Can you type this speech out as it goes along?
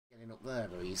up there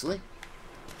very easily.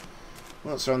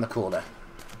 Well, it's around the corner.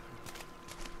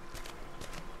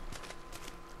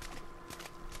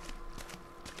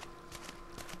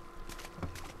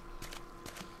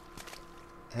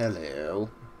 Hello.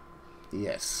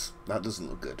 Yes, that doesn't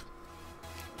look good.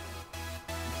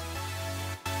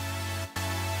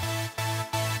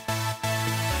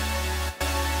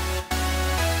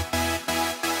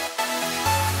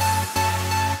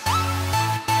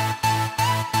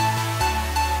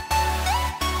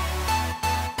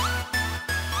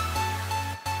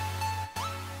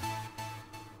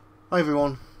 Hi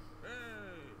everyone,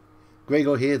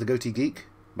 Gregor here, the Goateed Geek,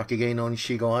 back again on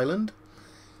Shigo Island,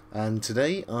 and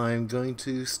today I'm going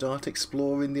to start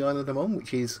exploring the island I'm on,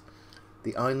 which is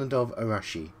the island of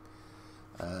Arashi.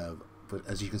 But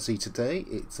as you can see today,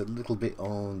 it's a little bit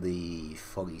on the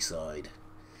foggy side.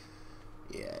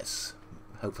 Yes,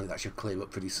 hopefully that should clear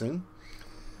up pretty soon.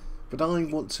 But I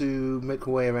want to make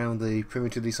my way around the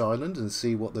perimeter of this island and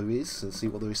see what there is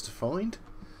to find.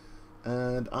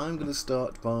 And I'm going to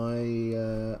start by,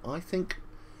 I think,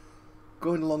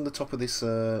 going along the top of this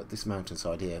this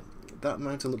mountainside here. That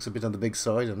mountain looks a bit on the big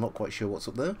side. I'm not quite sure what's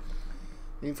up there.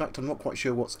 In fact, I'm not quite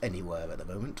sure what's anywhere at the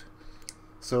moment.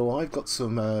 So I've got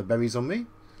some berries on me.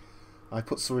 I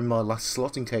put some in my last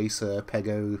slot in case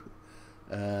Pego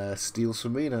steals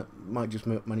from me, and I might just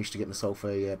manage to get myself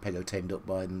a Pego tamed up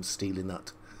by them stealing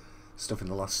that stuff in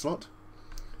the last slot.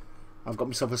 I've got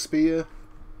myself a spear.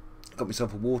 Got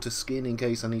myself a water skin in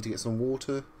case I need to get some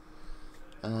water,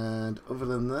 and other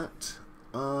than that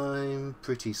I'm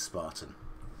pretty Spartan.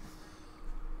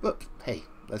 But hey,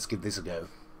 let's give this a go.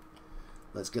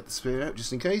 Let's get the spear out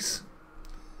just in case,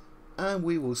 and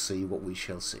we will see what we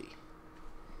shall see.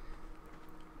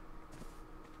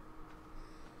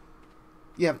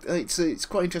 Yeah, it's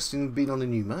quite interesting being on a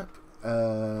new map,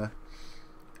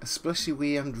 especially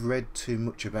we haven't read too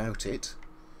much about it,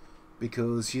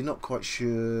 because you're not quite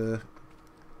sure.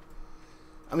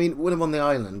 I mean, when I'm on the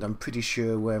island, I'm pretty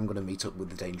sure where I'm going to meet up with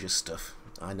the dangerous stuff.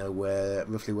 I know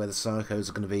roughly where the Psychos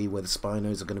are going to be, where the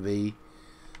Spinos are going to be,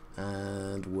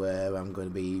 and where I'm going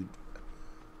to be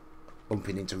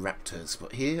bumping into raptors.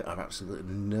 But here, I've absolutely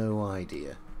no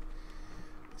idea.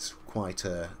 It's quite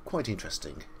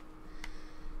interesting.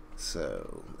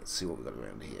 So, let's see what we've got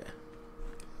around here.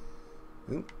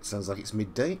 Ooh, sounds like it's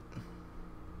midday.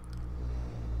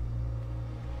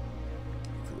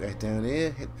 Right down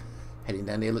here. Heading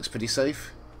down here looks pretty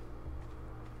safe.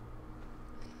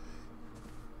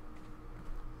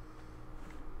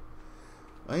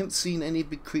 I haven't seen any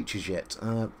big creatures yet.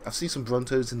 I've seen some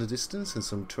Brontos in the distance and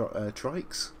some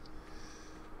Trikes,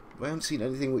 but I haven't seen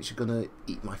anything which are going to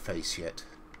eat my face yet.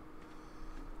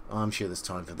 I'm sure there's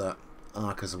time for that.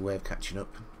 Because of a way of catching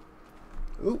up.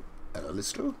 Oh, hello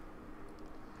Listro.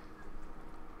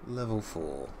 Level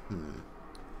 4.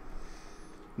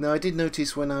 Now I did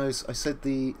notice when I said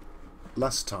the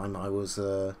last time I was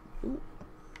ooh,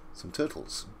 some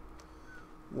turtles.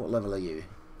 What level are you?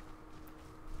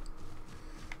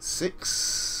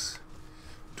 6?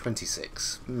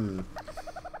 26.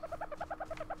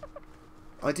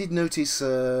 I did notice,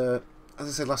 as I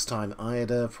said last time, I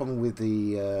had a problem with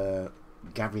the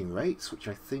gathering rates, which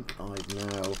I think I've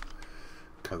now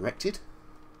corrected.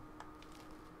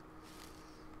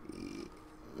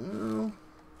 Well,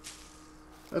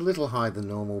 a little higher than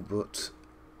normal, but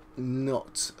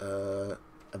not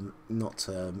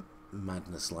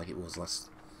madness like it was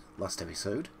last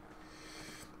episode.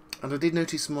 And I did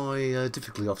notice my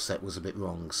difficulty offset was a bit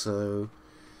wrong, so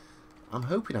I'm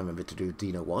hoping I remember to do a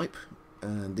Dino wipe,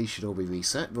 and these should all be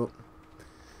reset, but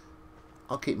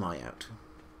I'll keep my eye out.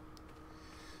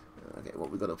 Okay, what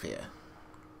we got up here?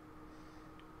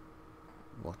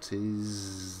 What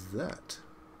is that?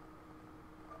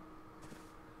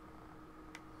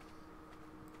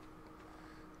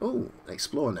 Oh,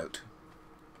 Explorer note.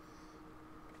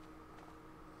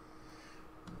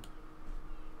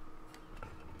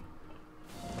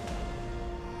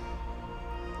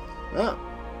 Ah.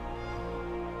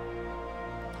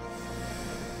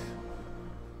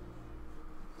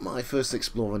 My first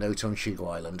Explorer note on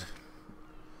Shigo Island.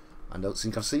 I don't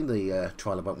think I've seen the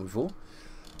trial about one before.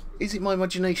 Is it my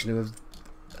imagination, or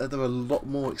are there a lot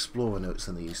more Explorer notes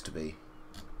than there used to be?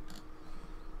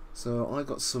 So I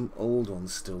got some old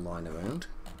ones still lying around.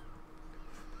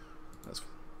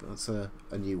 That's a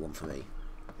new one for me.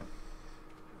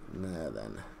 Now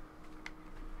then,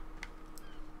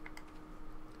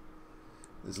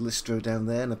 there's Listro down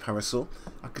there and a parasol.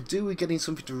 I could do with getting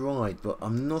something to ride, but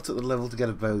I'm not at the level to get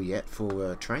a bow yet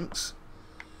for Tranks.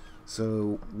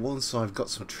 So once I've got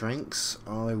some Tranks,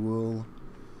 I will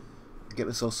get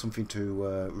myself something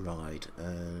to ride,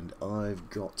 and I've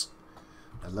got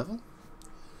a level.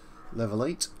 Level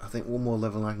 8. I think one more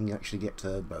level I can actually get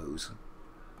bows.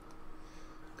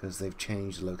 Because they've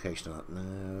changed the location of that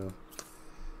now.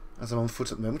 As I'm on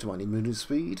foot at the moment, I might need movement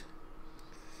speed.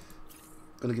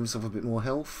 Gonna give myself a bit more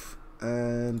health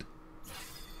and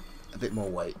a bit more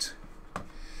weight.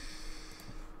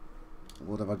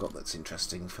 What have I got that's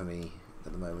interesting for me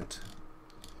at the moment?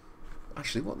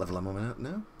 Actually, what level am I at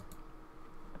now?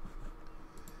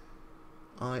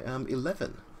 I am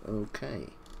 11. Okay.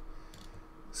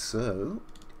 So,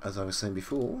 as I was saying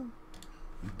before,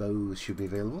 bows should be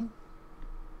available.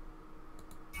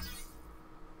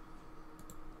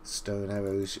 Stone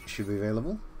arrows should be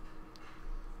available.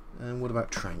 And what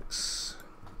about tranks?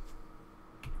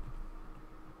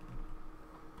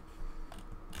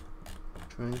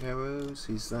 Trank arrows,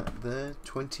 is that there?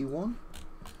 21?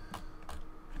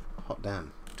 Hot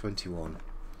damn, 21.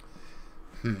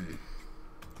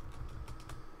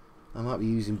 I might be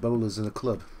using bowlers in a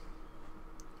club.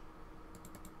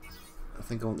 I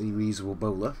think I want the reusable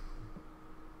bowler.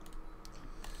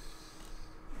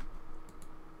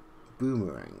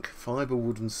 Boomerang, fibre,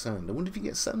 wood and sand. I wonder if you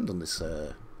get sand on this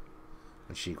on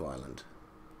Shigo Island.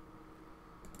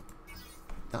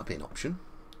 That'd be an option.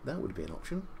 That would be an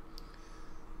option.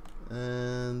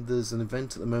 And there's an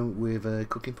event at the moment with a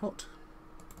cooking pot.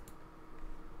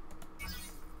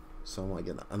 So I might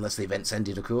get that. Unless the event's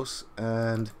ended, of course.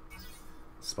 And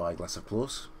spyglass, of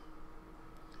course.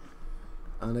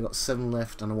 And I got 7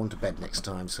 left and I want a bed next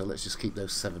time. So let's just keep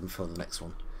those 7 for the next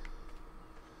one.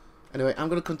 Anyway, I'm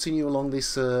going to continue along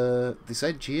this this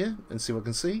edge here and see what I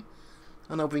can see,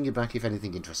 and I'll bring you back if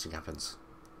anything interesting happens.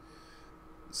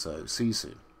 So, see you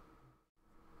soon.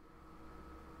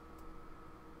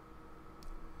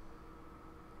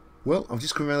 Well, I've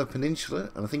just come around the peninsula,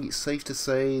 and I think it's safe to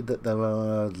say that there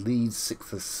are lead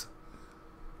sixths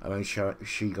around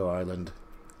Shigo Island.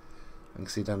 I can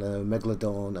see down there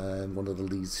Megalodon and one of the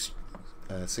lead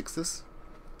sixths.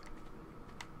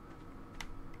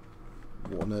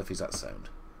 What on earth is that sound?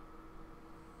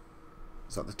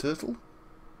 Is that the turtle?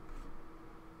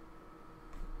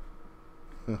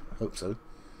 Hope so.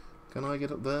 Can I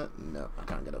get up there? No, I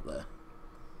can't get up there.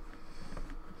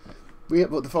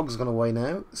 But the fog's gone away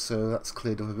now, so that's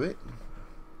cleared up a bit.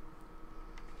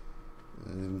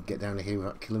 And get down to here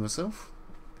without killing myself.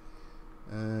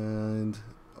 And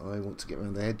I want to get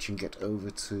around the edge and get over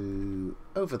to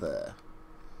over there.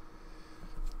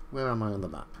 Where am I on the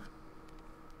map?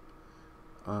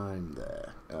 I'm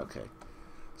there. Okay.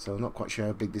 So I'm not quite sure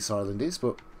how big this island is,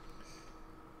 but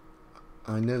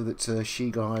I know that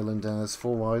Shigo Island has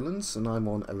 4 islands, and I'm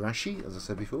on Arashi, as I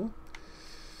said before.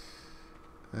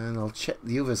 And I'll check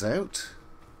the others out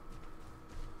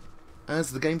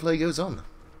as the gameplay goes on.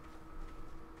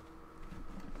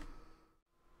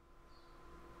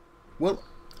 Well,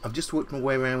 I've just worked my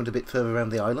way around a bit further around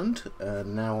the island,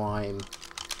 and now I'm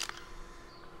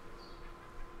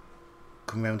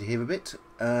come around here a bit,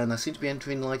 and I seem to be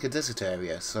entering like a desert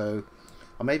area, so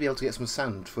I may be able to get some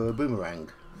sand for a boomerang,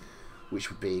 which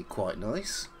would be quite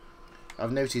nice.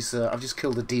 I've noticed I've just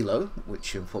killed a Dilo,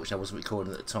 which unfortunately I wasn't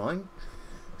recording at the time,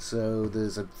 so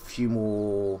there's a few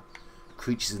more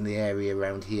creatures in the area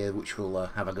around here which will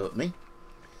have a go at me.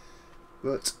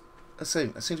 But I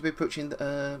seem to be approaching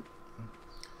the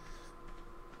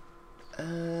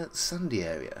sandy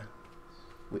area,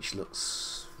 which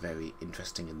looks very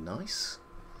interesting and nice.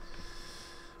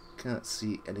 Can't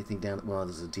see anything down. Well,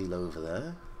 there's a Dilo over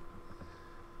there.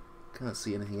 Can't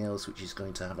see anything else which is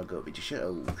going to have a go at me.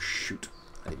 Oh shoot!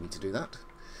 I didn't mean to do that.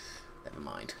 Never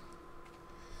mind.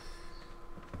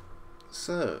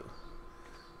 So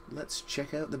let's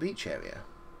check out the beach area.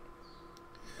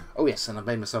 Oh yes, and I've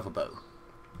made myself a bow,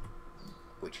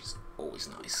 which is always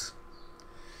nice.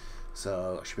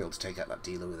 So I should be able to take out that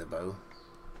Dilo with a bow.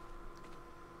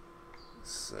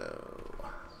 So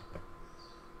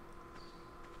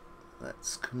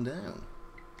let's come down.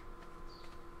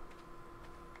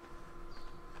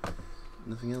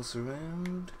 Nothing else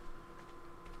around?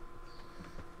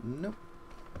 Nope.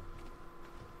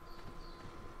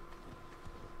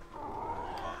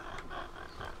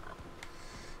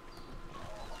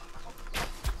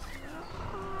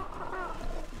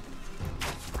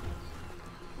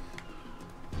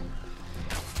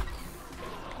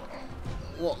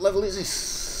 What level is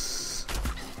this?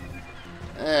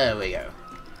 There we go.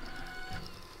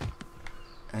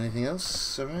 Anything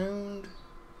else around?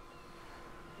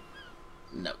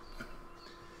 No.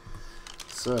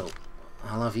 So,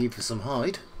 I'll have you for some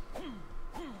hide.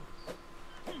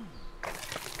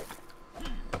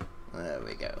 There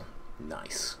we go.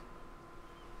 Nice.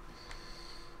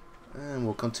 And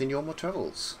we'll continue on my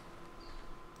travels.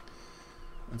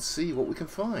 and see what we can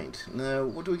find. Now,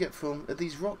 what do we get from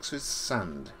these rocks? Is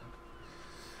sand.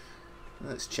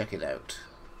 Let's check it out.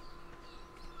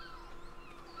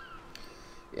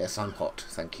 Yes, I'm hot,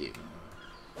 thank you.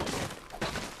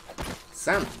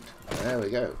 Sand! There we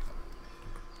go.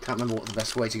 Can't remember what the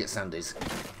best way to get sand is.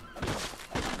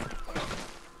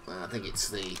 I think it's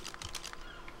this.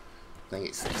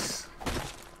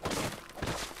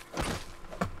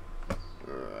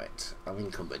 Right, I'm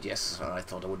encumbered, yes, I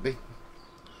thought I would be.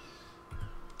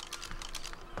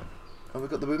 Have we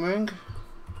got the boomerang?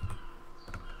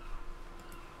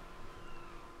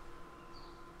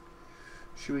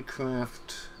 Should we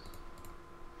craft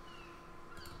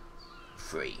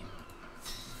 3?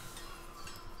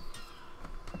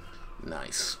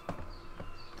 Nice.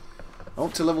 I'm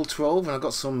up to level 12 and I've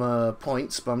got some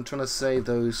points, but I'm trying to save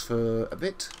those for a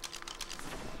bit.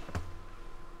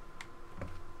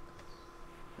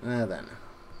 There then.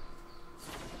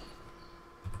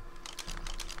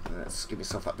 Let's give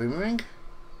myself that boomerang.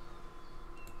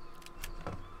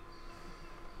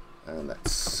 And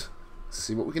let's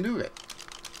see what we can do with it.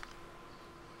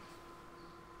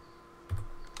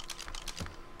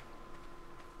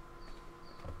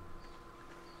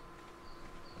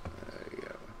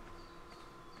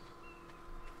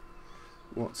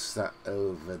 What's that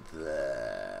over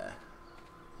there?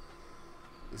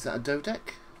 Is that a dodeck?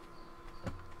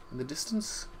 In the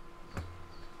distance?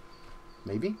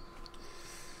 Maybe?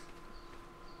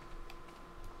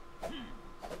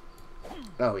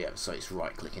 Oh yeah, so it's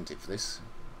right click into it for this.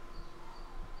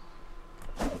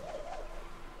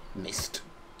 Missed.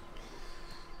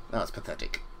 That's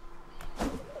pathetic.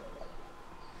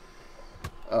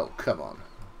 Oh, come on.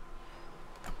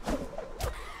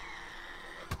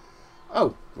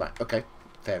 Oh, right, okay.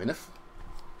 Fair enough.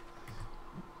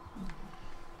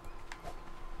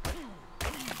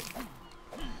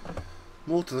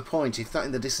 More to the point, if that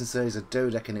in the distance there is a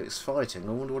dodeck and it was fighting,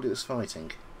 I wonder what it was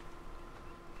fighting.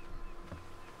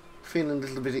 Feeling a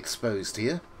little bit exposed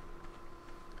here.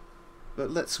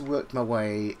 But let's work my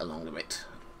way along a bit.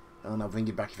 And I'll bring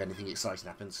you back if anything exciting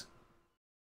happens.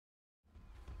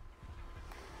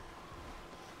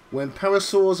 When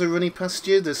parasaurs are running past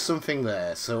you, there's something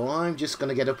there, so I'm just going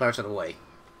to get up out of the way.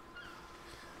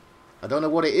 I don't know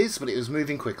what it is, but it was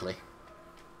moving quickly.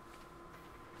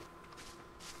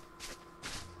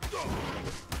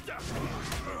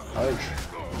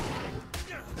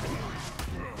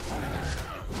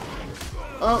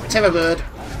 Oh, terror bird!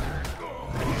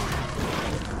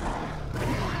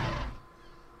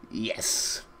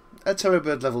 Yes, a terror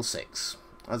bird level 6.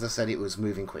 As I said, it was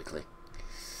moving quickly.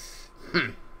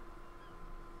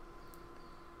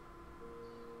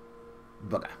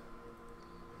 Bugger.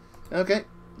 Okay,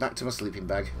 back to my sleeping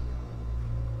bag.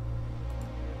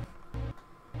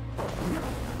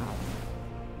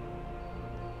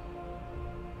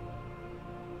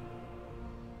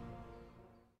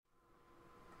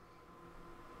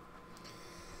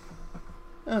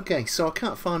 Okay, so I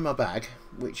can't find my bag,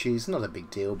 which is not a big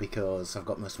deal because I've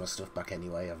got most of my stuff back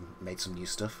anyway. I've made some new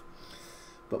stuff.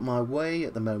 But my way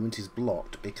at the moment is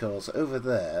blocked because over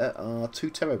there are 2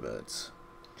 terror birds.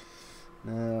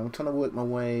 Now, I'm trying to work my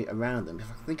way around them.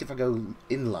 I think if I go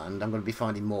inland, I'm going to be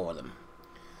finding more of them.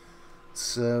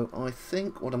 So, I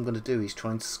think what I'm going to do is try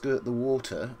and skirt the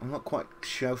water. I'm not quite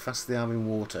sure how fast they are in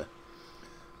water.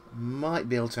 Might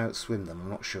be able to outswim them, I'm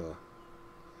not sure.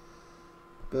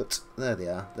 But, there they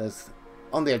are. There's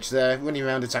on the edge there, running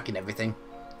around attacking everything.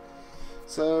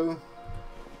 So,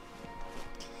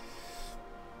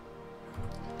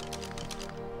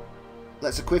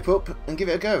 let's equip up and give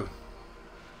it a go.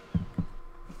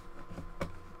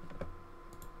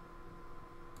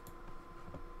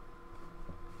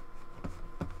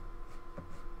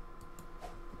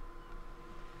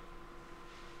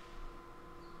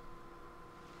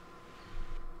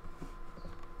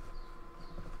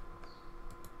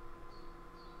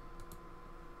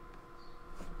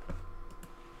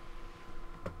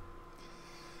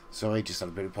 Sorry, just had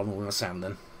a bit of a problem with my sound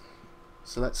then.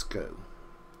 So let's go.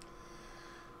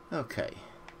 Okay.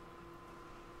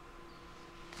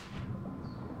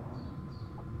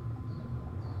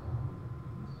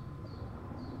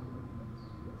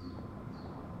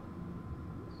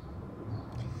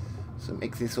 Some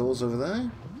ichthyosaurs over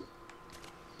there.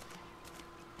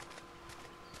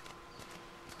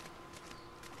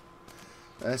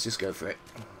 Let's just go for it.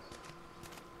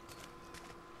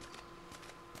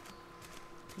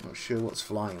 Not sure what's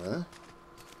flying there.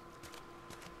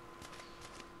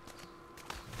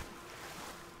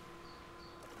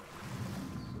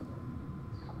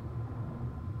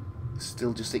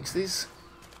 Still just ichthyos.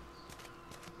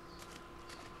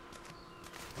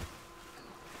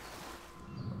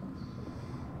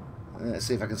 Let's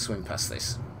see if I can swim past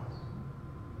this.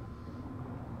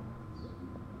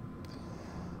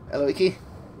 Hello, Icky.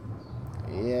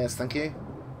 Yes, thank you.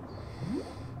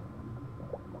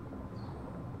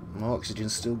 My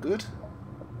oxygen's still good.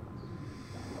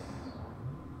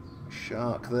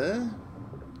 Shark there.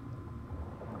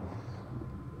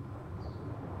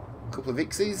 Couple of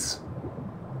Ixies.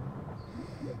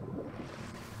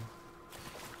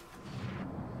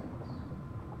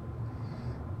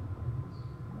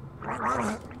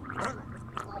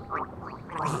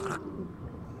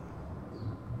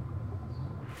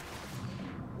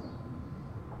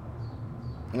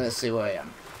 Let's see where I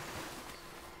am.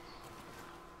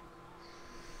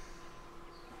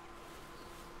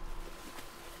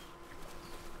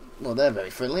 Well, they're very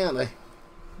friendly, aren't they?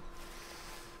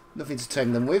 Nothing to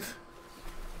tame them with.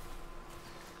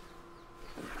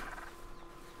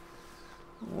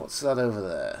 What's that over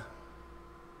there?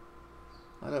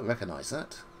 I don't recognise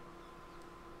that.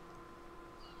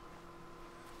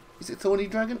 Is it Thorny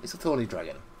Dragon? It's a Thorny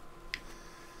Dragon.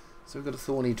 So we've got a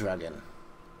Thorny Dragon.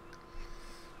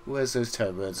 Where's those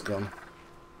terror birds gone?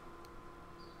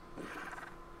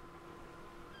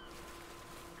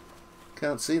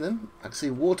 Can't see them. I can see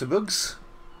water bugs.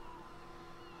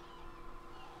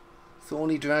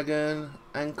 Thorny Dragon,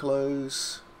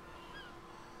 Anklos.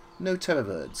 No terror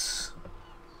birds.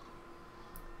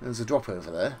 There's a drop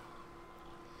over there.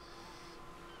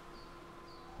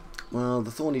 Well,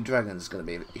 the Thorny Dragon's going to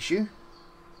be an issue.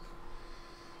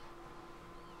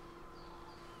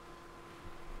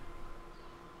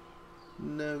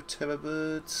 No terror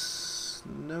birds.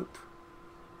 Nope.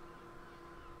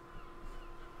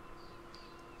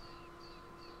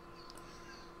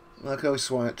 I could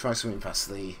always try swimming past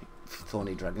the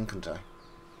Thorny Dragon, couldn't I?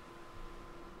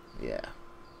 Yeah.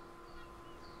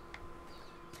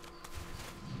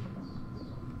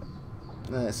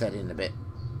 Let's head in a bit.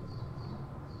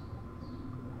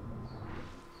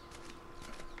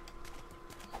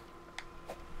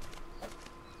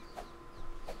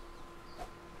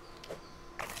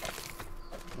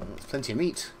 There's plenty of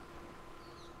meat.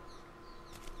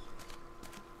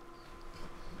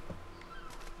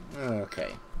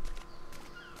 Okay.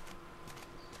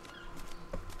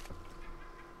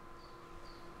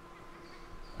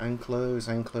 Anklos,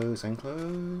 Anklos,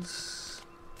 Anklos.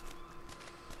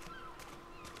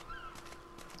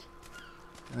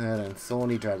 And then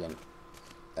Thorny Dragon.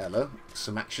 Hello,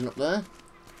 some action up there.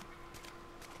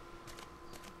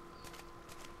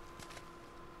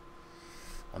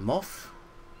 A moth.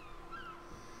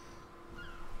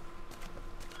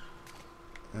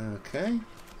 Okay.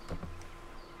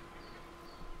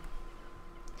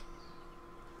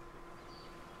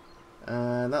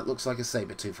 And that looks like a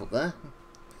saber-tooth up there.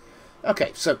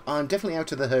 Okay, so I'm definitely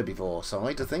out of the herbivore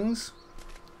side of things.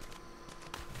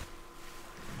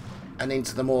 And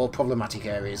into the more problematic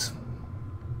areas.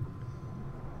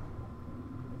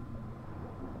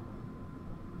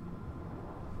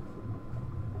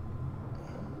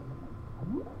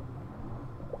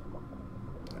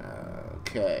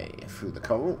 Okay, through the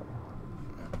coral.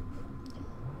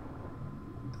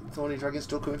 Thorny Dragon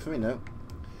still coming for me? No.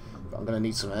 But I'm going to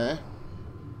need some air.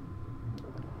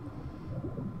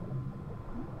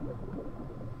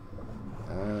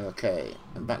 Okay,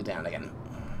 and back down again.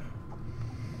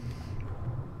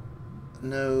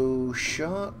 No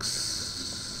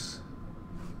sharks.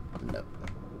 No.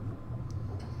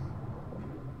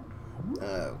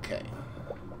 Okay.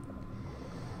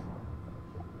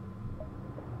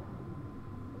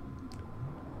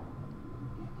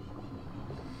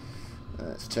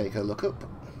 Let's take a look up.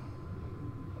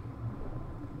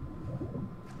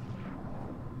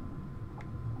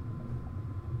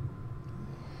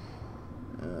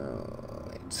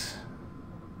 Right.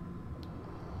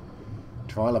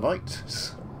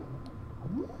 Trilobites.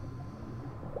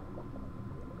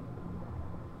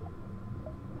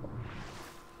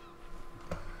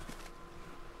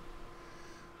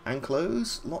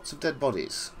 Anklos, lots of dead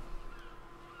bodies.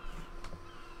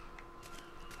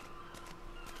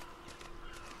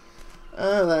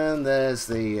 Oh, then there's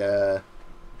the,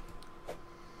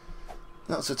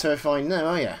 not so terrifying now,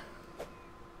 are you?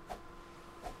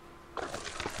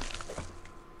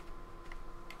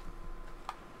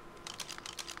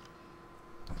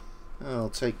 I'll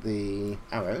take the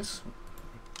arrows.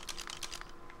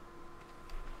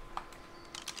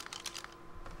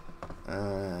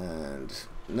 And,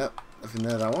 nope, nothing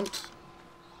there that I want.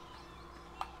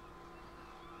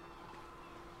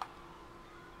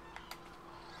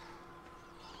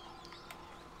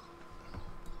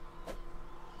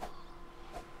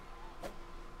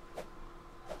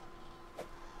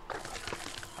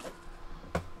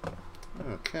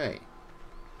 Okay.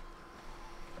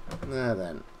 There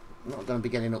then. Not going to be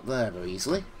getting up there very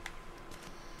easily.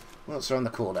 What's around the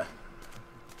corner?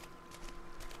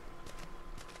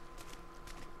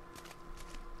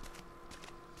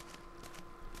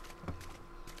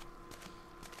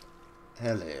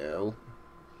 Hello.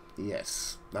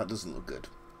 Yes, that doesn't look good.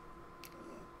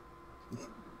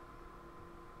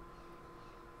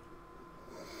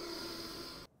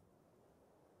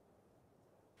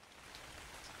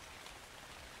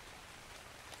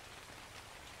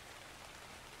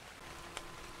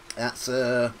 That's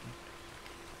a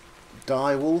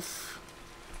direwolf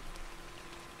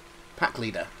pack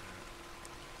leader.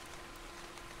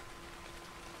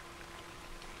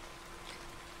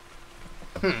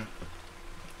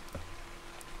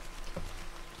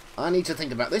 I need to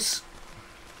think about this.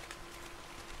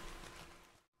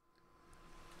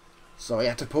 Sorry, I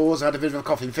had to pause. I had a bit of a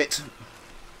coughing fit.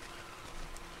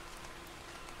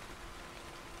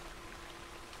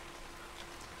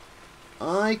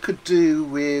 I could do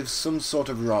with some sort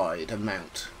of ride, a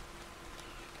mount.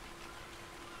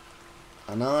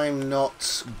 And I'm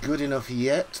not good enough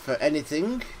yet for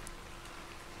anything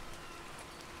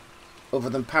other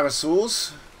than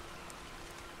parasaurs.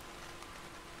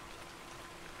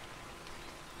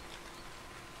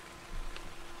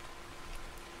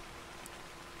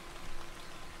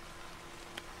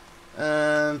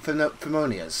 And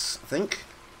phenomonias, I think.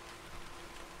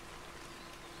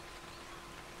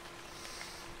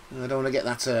 I don't want to get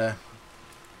that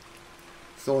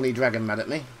Thorny dragon mad at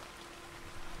me.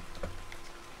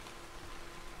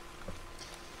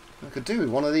 I could do with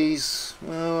one of these.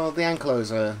 Well, the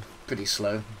anklos are pretty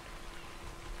slow.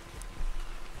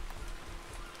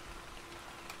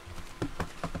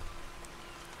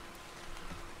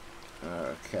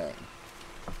 Okay.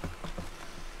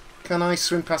 Can I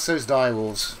swim past those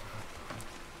direwolves?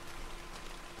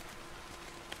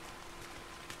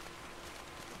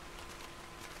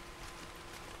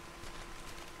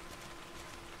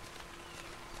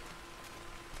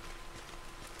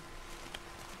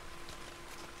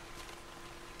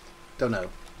 Don't know.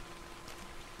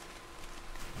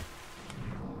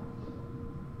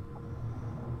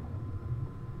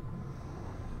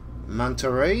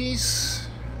 Manta rays.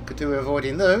 Could do with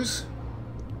avoiding those.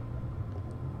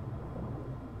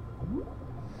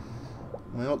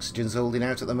 My oxygen's holding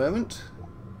out at the moment.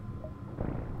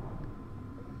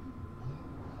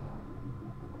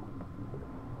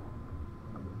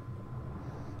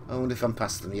 I wonder if I'm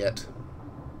past them yet.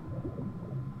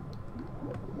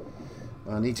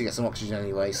 I need to get some oxygen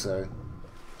anyway, so...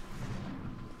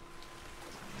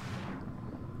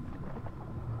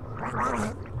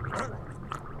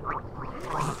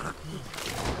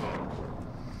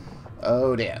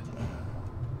 Oh dear.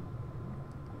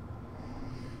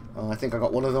 Oh, I think I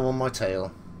got one of them on my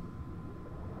tail.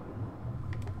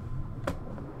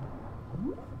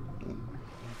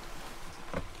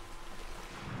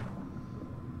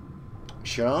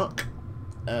 Shark.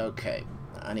 Okay,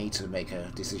 I need to make a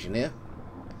decision here.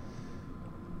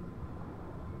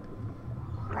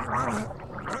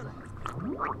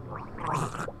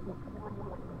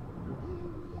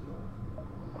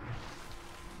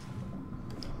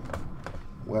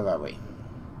 Where are we?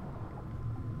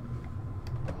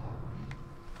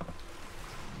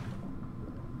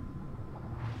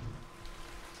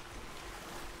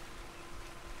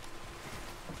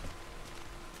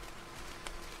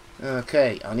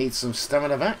 Okay, I need some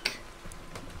stamina back.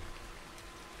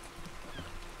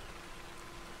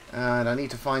 And I need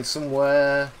to find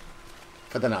somewhere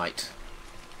for the night.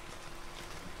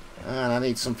 And I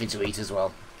need something to eat as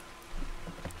well.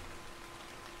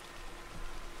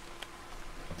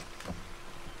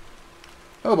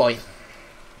 Oh boy.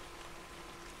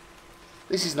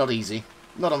 This is not easy.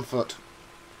 Not on foot.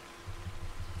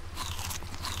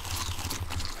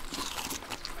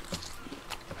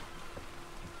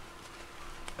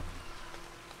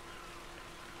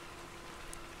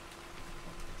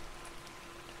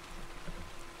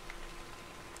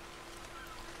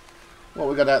 What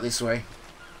we got out this way?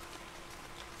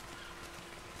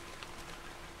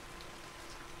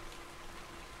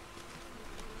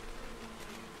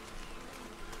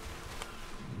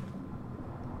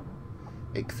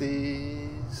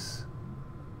 Ichthys.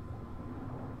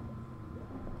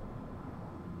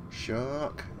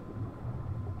 Shark.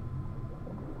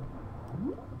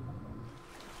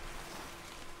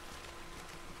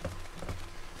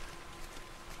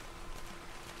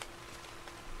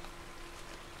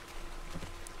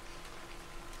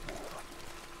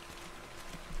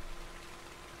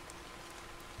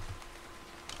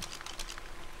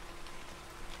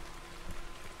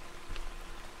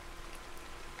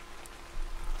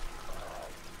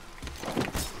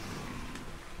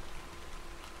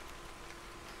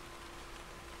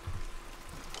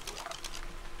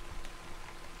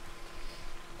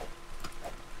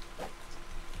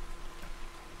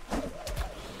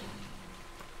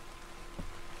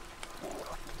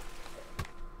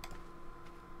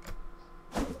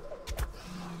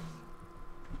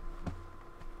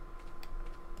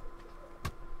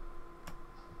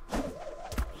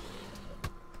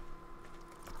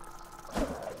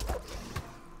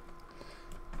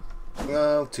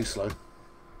 Oh, too slow.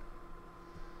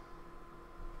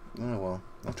 Oh well,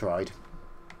 I tried.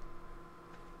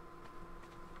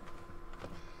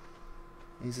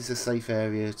 Is this a safe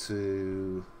area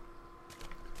to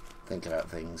think about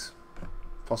things?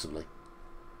 Possibly.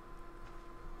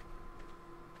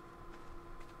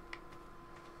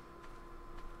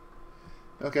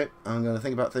 Okay, I'm going to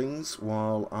think about things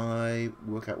while I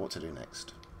work out what to do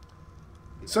next.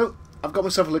 So, I've got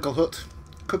myself a little hut,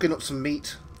 cooking up some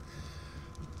meat.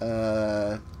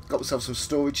 Got myself some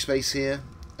storage space here.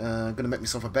 I'm going to make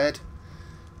myself a bed.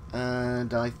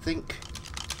 And I think...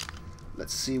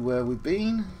 Let's see where we've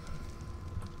been.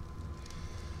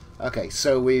 Okay,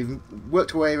 so we've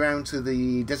worked our way around to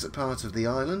the desert part of the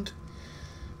island.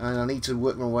 And I need to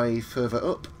work my way further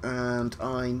up. And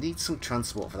I need some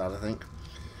transport for that, I think.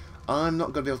 I'm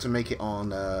not going to be able to make it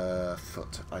on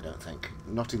foot, I don't think.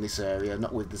 Not in this area,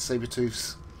 not with the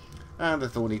saber-tooths and the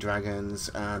thorny dragons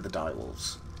and the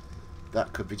direwolves.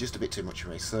 That could be just a bit too much for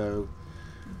me, so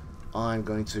I'm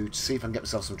going to see if I can get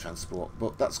myself some transport.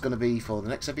 But that's going to be for the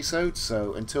next episode,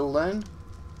 so until then,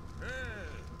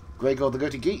 Gregor the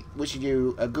Goateed Geek, wishing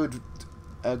you a good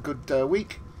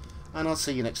week, and I'll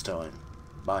see you next time.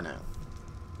 Bye now.